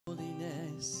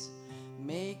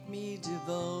keep me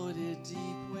devoted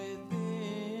deep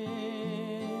within.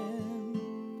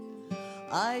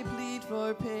 I plead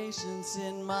for patience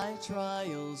in my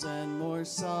trials and more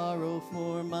sorrow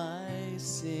for my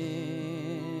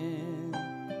sin.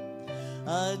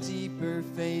 A deeper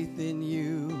faith in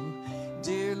you,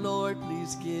 dear Lord,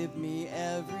 please give me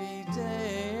every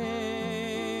day.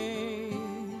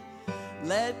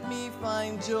 Let me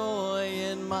find joy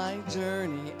in my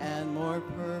journey and more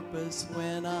purpose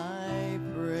when I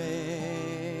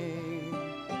pray.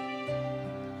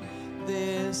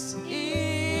 This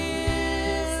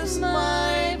is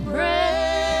my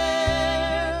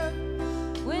prayer,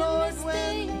 Lord,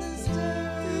 when this day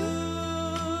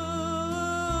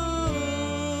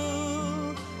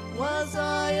was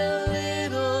I a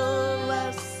little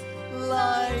less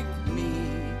like me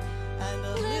and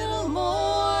a little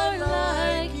more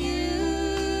like you.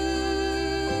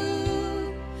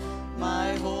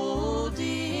 My whole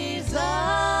desire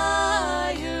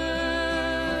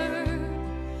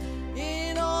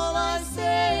in all I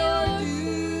say or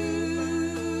do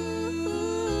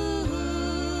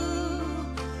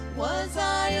was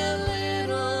I a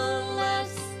little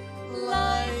less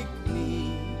like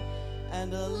me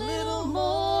and a little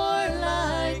more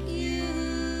like you.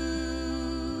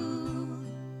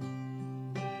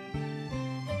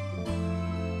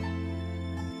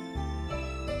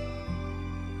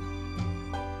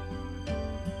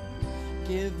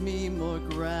 Give me more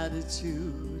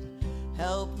gratitude,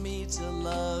 help me to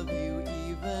love you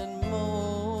even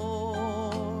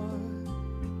more,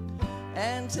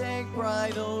 and take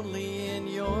pride only in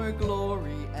your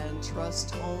glory and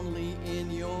trust only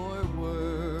in your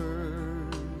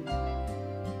word.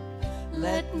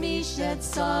 Let me shed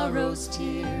sorrow's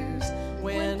tears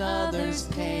when others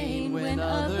pain, when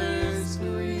others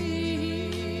grieve.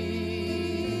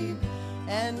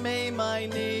 And may my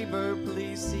neighbor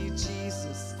please see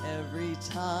Jesus every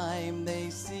time they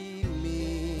see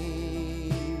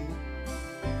me.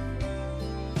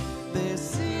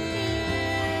 This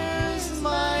is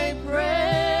my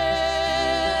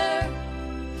prayer,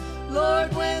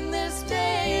 Lord, when this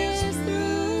day is through,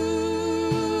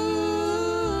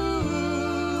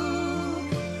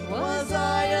 was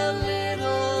I a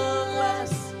little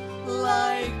less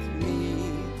like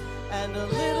me and a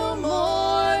little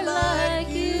more like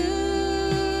you.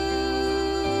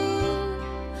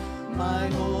 My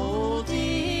whole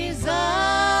desire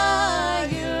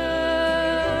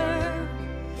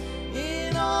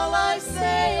in all I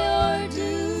say or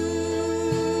do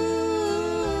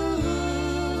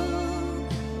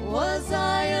was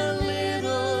I a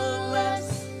little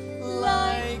less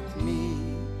like me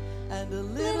and a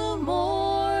little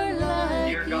more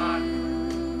like Dear God,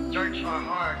 you. search our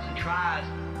hearts and try us.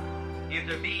 If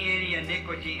there be any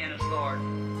iniquity in us, Lord,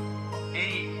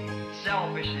 any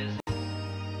selfishness,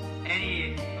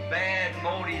 any bad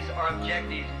motives or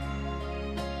objectives,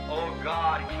 oh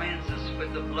God, cleanse us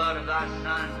with the blood of thy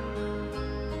Son,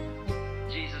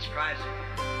 Jesus Christ.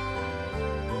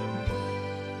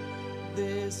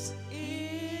 This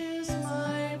is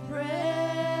my prayer,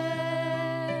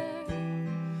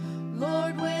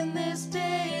 Lord, when this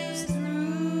day is through,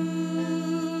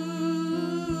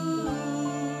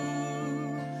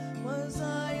 was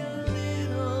I a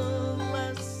little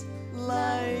less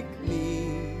like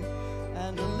me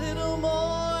and a little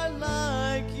more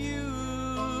like you?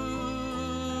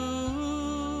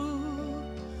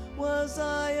 Was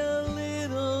I a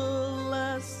little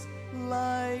less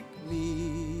like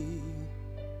me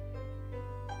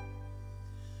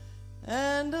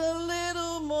and a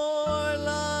little more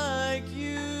like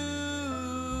you?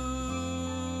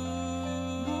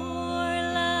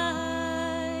 More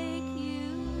like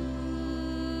you.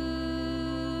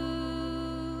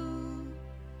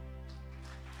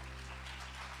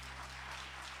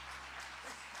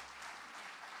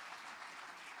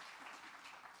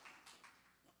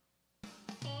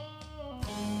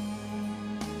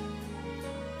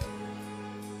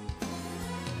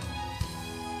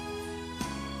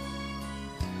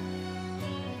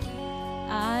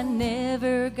 I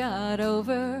never got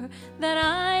over that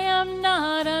I am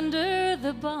not under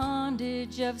the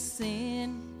bondage of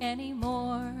sin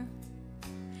anymore.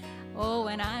 Oh,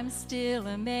 and I'm still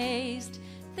amazed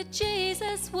that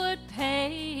Jesus would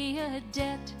pay a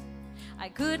debt I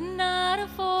could not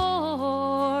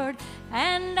afford.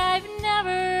 And I've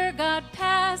never got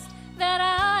past that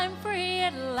I'm free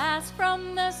at last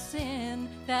from the sin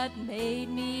that made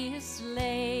me a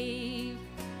slave.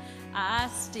 I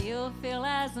still feel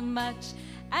as much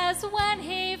as when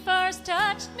he first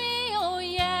touched me. Oh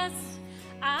yes,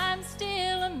 I'm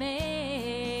still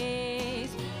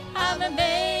amazed. I'm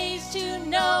amazed to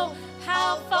know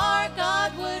how far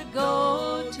God would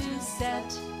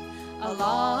a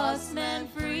lost man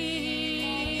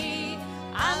free.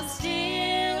 I'm still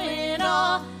in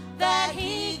awe that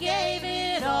he gave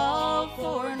it all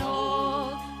for an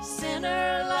old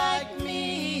sinner like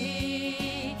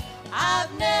me.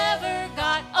 I've never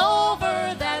got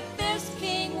over that this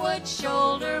king would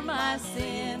shoulder my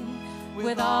sin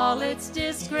with all its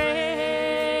disgrace.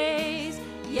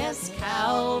 Yes,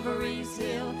 Calvary's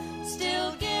hill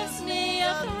still gives me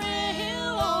a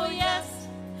thrill. Oh yes,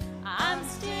 I'm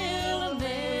still amazed.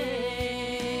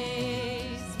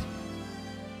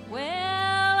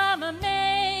 Well, I'm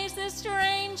amazed the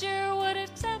stranger would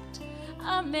accept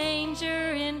a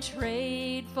manger in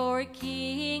trade for a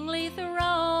kingly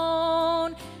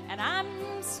throne. And I'm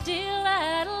still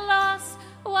at a loss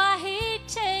why he'd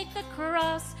take the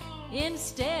cross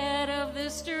instead of the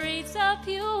streets of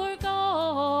pure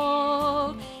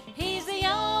gold. He's the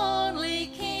only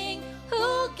king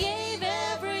who gave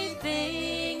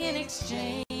everything in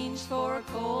exchange for a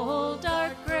cold,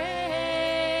 dark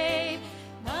grave.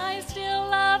 I still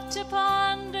love to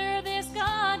ponder this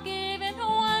God-given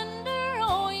wonder.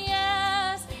 Oh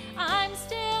yes, I'm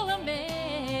still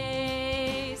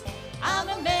amazed. I'm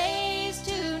amazed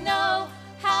to know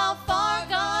how far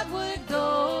God would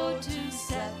go to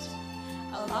set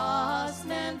a lost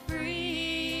man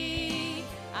free.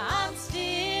 I'm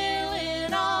still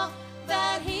in awe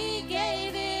that he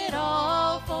gave it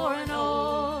all for an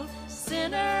old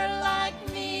sinner like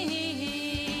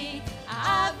me.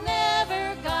 I've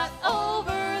never got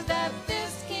over that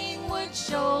this king would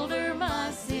shoulder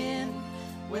my sin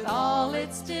with all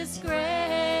its disgrace.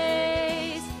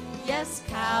 Yes,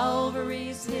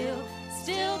 Calvary's hill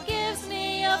still gives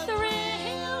me a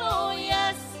thrill. Oh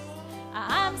yes,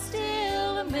 I'm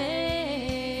still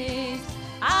amazed.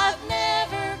 I've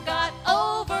never got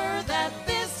over that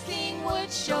this king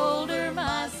would shoulder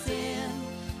my sin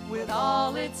with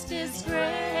all its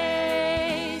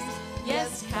disgrace.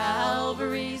 Yes,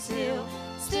 Calvary's hill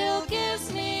still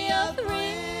gives me a thrill.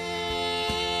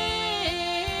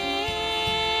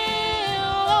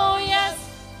 Oh yes,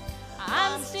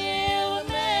 I'm still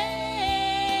amazed.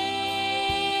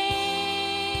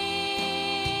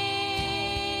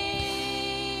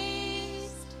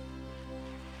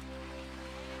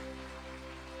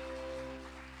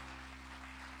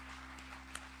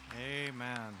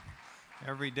 Amen.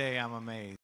 Every day I'm amazed.